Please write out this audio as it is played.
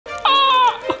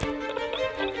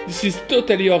This is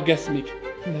totally orgasmic.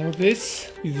 Now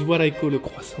this is what I call a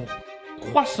croissant.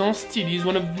 Croissant still is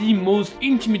one of the most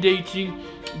intimidating,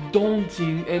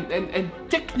 daunting and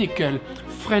technical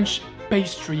French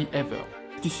pastry ever.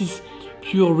 This is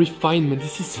pure refinement,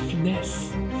 this is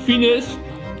finesse. Finesse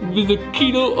with a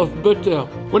kilo of butter.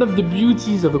 One of the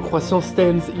beauties of a croissant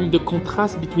stands in the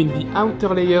contrast between the outer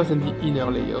layers and the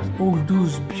inner layers. All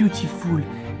those beautiful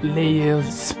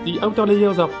layers. The outer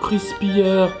layers are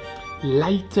crispier,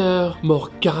 lighter, more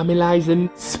caramelized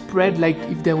and spread like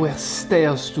if there were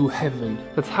stairs to heaven.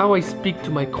 That's how I speak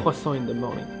to my croissant in the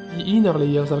morning. The inner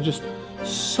layers are just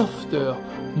softer,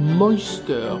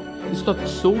 moister. It's not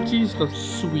salty, it's not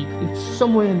sweet. It's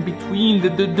somewhere in between.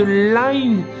 The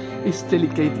line is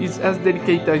delicate. It's as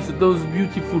delicate as those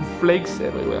beautiful flakes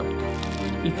everywhere.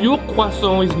 If your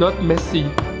croissant is not messy,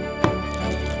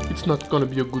 it's not gonna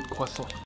be a good croissant.